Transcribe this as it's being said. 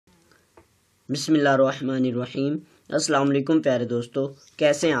बिस्मिल्लाहिर्रहमानिर्रहीम। अस्सलाम वालेकुम प्यारे दोस्तों,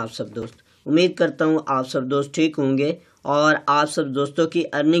 कैसे हैं आप सब दोस्त। उम्मीद करता हूँ आप सब दोस्त ठीक होंगे और आप सब दोस्तों की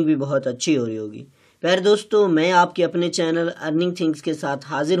अर्निंग भी बहुत अच्छी हो रही होगी। प्यारे दोस्तों, मैं आपके अपने चैनल अर्निंग थिंग्स के साथ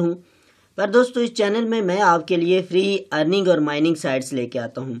हाजिर हूँ। पर दोस्तों, इस चैनल में मैं आपके लिए फ्री अर्निंग और माइनिंग साइट्स लेके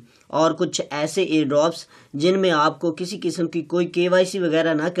आता हूँ और कुछ ऐसे एयर ड्रॉप्स जिनमें आपको किसी किस्म की कोई केवाईसी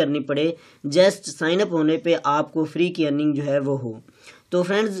वगैरह ना करनी पड़े, जस्ट साइन अप होने पे आपको फ्री की अर्निंग जो है वो हो। तो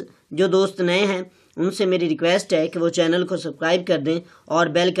फ्रेंड्स, जो दोस्त नए हैं उनसे मेरी रिक्वेस्ट है कि वो चैनल को सब्सक्राइब कर दें और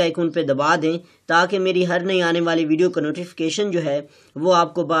बेल के आइकन पे दबा दें ताकि मेरी हर नई आने वाली वीडियो का नोटिफिकेशन जो है वो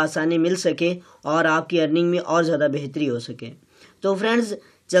आपको बआसानी मिल सके और आपकी अर्निंग में और ज़्यादा बेहतरी हो सके। तो फ्रेंड्स,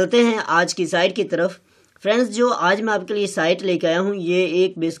 चलते हैं आज की साइट की तरफ। फ्रेंड्स, जो आज मैं आपके लिए साइट लेके आया हूँ ये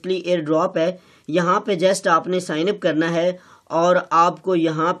एक बेसिकली एयर ड्रॉप है। यहाँ पे जस्ट आपने साइन अप करना है और आपको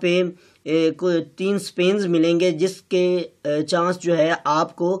यहाँ पे 3 स्पिन्स मिलेंगे जिसके चांस जो है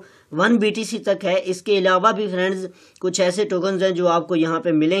आपको 1 BTC तक है। इसके अलावा भी फ्रेंड्स कुछ ऐसे टोकन्स हैं जो आपको यहाँ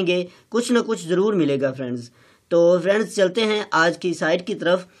पे मिलेंगे, कुछ ना कुछ ज़रूर मिलेगा फ्रेंड्स। तो फ्रेंड्स, चलते हैं आज की साइट की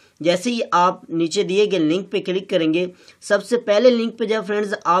तरफ। जैसे ही आप नीचे दिए गए लिंक पे क्लिक करेंगे, सबसे पहले लिंक पे जब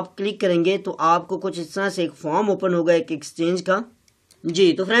फ्रेंड्स आप क्लिक करेंगे तो आपको कुछ इस तरह से एक फॉर्म ओपन होगा एक एक्सचेंज का।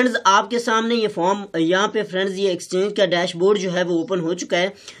 जी, तो फ्रेंड्स आपके सामने ये फॉर्म, यहाँ पे फ्रेंड्स ये एक्सचेंज का डैशबोर्ड जो है वो ओपन हो चुका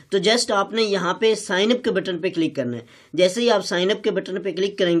है। तो जस्ट आपने यहाँ पे साइन अप के बटन पे क्लिक करना है। जैसे ही आप साइन अप के बटन पे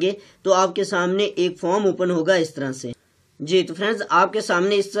क्लिक करेंगे तो आपके सामने एक फॉर्म ओपन होगा इस तरह से। जी, तो फ्रेंड्स आपके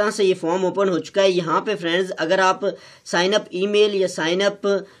सामने इस तरह से ये फॉर्म ओपन हो चुका है। यहाँ पे फ्रेंड्स अगर आप साइन अप ईमेल या साइन अप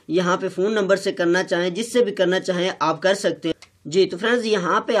यहाँ पे फ़ोन नंबर से करना चाहें, जिससे भी करना चाहें आप कर सकते हैं। जी, तो फ्रेंड्स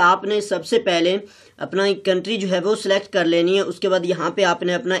यहाँ पे आपने सबसे पहले अपना कंट्री जो है वो सिलेक्ट कर लेनी है। उसके बाद यहाँ पे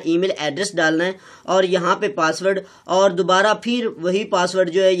आपने अपना ईमेल एड्रेस डालना है और यहाँ पे पासवर्ड, और दोबारा फिर वही पासवर्ड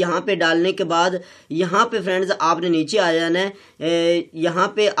जो है यहाँ पे डालने के बाद यहाँ पे फ्रेंड्स आपने नीचे आ जाना है। यहाँ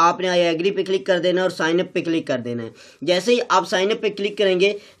पे आपने आई एग्री पे क्लिक कर देना है और साइन अप पे क्लिक कर देना है। जैसे ही आप साइन अप पे क्लिक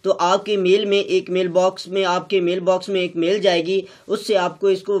करेंगे तो आपके मेल में एक मेल बॉक्स में एक मेल जाएगी, उससे आपको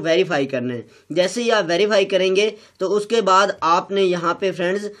इसको वेरीफाई करना है। जैसे ही आप वेरीफाई करेंगे तो उसके बाद आपने यहाँ पे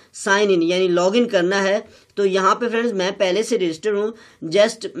फ्रेंड्स साइन इन यानी लॉग इन करना है। तो यहाँ पे फ्रेंड्स मैं पहले से रजिस्टर हूँ,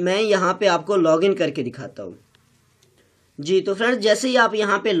 जस्ट मैं यहाँ पे आपको लॉग इन करके दिखाता हूँ। जी, तो फ्रेंड्स जैसे ही आप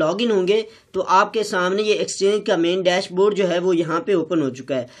यहाँ पे लॉग इन होंगे तो आपके सामने ये एक्सचेंज का मेन डैशबोर्ड जो है वो यहाँ पे ओपन हो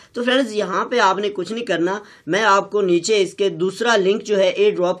चुका है। तो फ्रेंड्स यहाँ पे आपने कुछ नहीं करना, मैं आपको नीचे इसके दूसरा लिंक जो है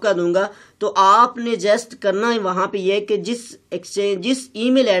एयर ड्रॉप का दूंगा। तो आपने जस्ट करना है वहाँ पे ये कि जिस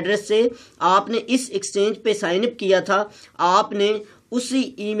ईमेल एड्रेस से आपने इस एक्सचेंज पे साइन अप किया था, आपने उसी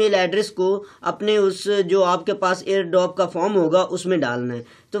ईमेल एड्रेस को अपने उस जो आपके पास एयर ड्रॉप का फॉर्म होगा उसमें डालना है।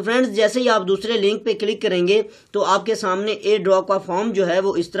 तो फ्रेंड्स जैसे ही आप दूसरे लिंक पे क्लिक करेंगे तो आपके सामने एयर ड्रॉप का फॉर्म जो है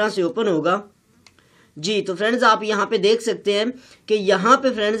वो इस तरह से ओपन होगा। जी, तो फ्रेंड्स आप यहाँ पे देख सकते हैं कि यहाँ पे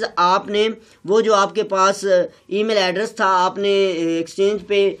फ्रेंड्स आपने वो जो आपके पास ईमेल एड्रेस था, आपने एक्सचेंज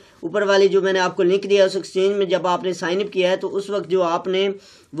पे ऊपर वाली जो मैंने आपको लिंक दिया उस एक्सचेंज में जब आपने साइन अप किया है तो उस वक्त जो आपने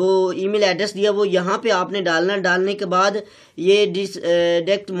वो ईमेल एड्रेस दिया वो यहाँ पे आपने डालना। डालने के बाद ये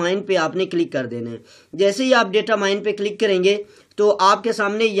डायरेक्ट माइन पे आपने क्लिक कर देना है। जैसे ही आप डेटा माइन पे क्लिक करेंगे तो आपके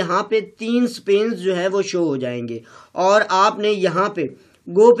सामने यहाँ पे 3 स्पिन्स जो है वो शो हो जाएंगे और आपने यहाँ पे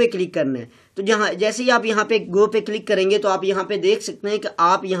गो पे क्लिक करना है। तो जैसे ही आप यहाँ पे गो पे क्लिक करेंगे तो आप यहाँ पे देख सकते हैं कि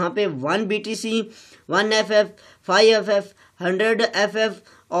आप यहाँ पे 1 BTC, 1 FF, 5 FF, 100 FF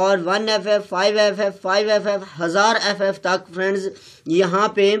और 1 FF, 5 FF, 5 FF, 1000 FF तक फ्रेंड्स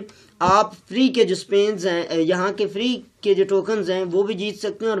यहाँ पे आप फ्री के जो स्पिन्स हैं, यहाँ के फ्री के जो टोकन्स हैं वो भी जीत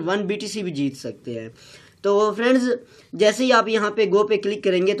सकते हैं और 1 BTC भी जीत सकते हैं। तो फ्रेंड्स जैसे ही आप यहाँ पे गो पे क्लिक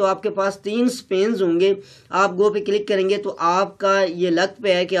करेंगे तो आपके पास 3 स्पिन्स होंगे। आप गो पे क्लिक करेंगे तो आपका ये लक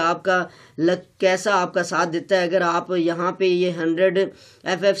पे है कि आपका लक कैसा आपका साथ देता है। अगर आप यहाँ पे ये 100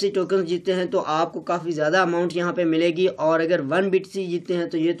 FFC टोकन जीते हैं तो आपको काफ़ी ज़्यादा अमाउंट यहाँ पे मिलेगी, और अगर 1 BTC जीते हैं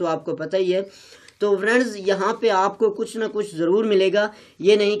तो ये तो आपको पता ही है। तो फ्रेंड्स यहाँ पे आपको कुछ ना कुछ ज़रूर मिलेगा,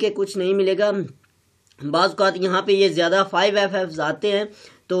 ये नहीं कि कुछ नहीं मिलेगा। बाज़ औक़ात यहाँ पे ये ज़्यादा 5 FF आते हैं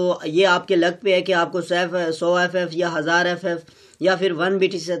तो ये आपके लक पे है कि आपको 100 FF या 1000 FF या फिर 1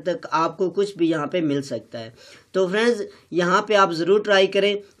 BTC तक आपको कुछ भी यहाँ पे मिल सकता है। तो फ्रेंड्स यहाँ पे आप ज़रूर ट्राई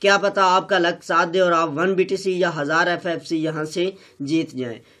करें, क्या पता आपका लक साथ दे और आप 1 BTC या 1000 FF यहाँ से जीत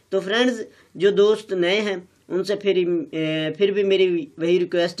जाएं। तो फ्रेंड्स जो दोस्त नए हैं उनसे फिर भी मेरी वही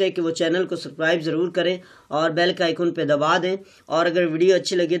रिक्वेस्ट है कि वो चैनल को सब्सक्राइब ज़रूर करें और बेल का आइकन पे दबा दें, और अगर वीडियो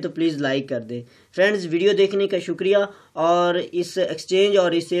अच्छी लगे तो प्लीज़ लाइक कर दें। फ्रेंड्स वीडियो देखने का शुक्रिया, और इस एक्सचेंज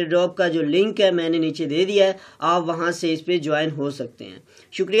और इस एयर ड्रॉप का जो लिंक है मैंने नीचे दे दिया है, आप वहाँ से इस पर ज्वाइन हो सकते हैं।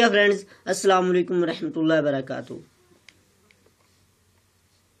 शुक्रिया फ्रेंड्स, अस्सलाम वालेकुम रहमतुल्लाहि व बरकातहू।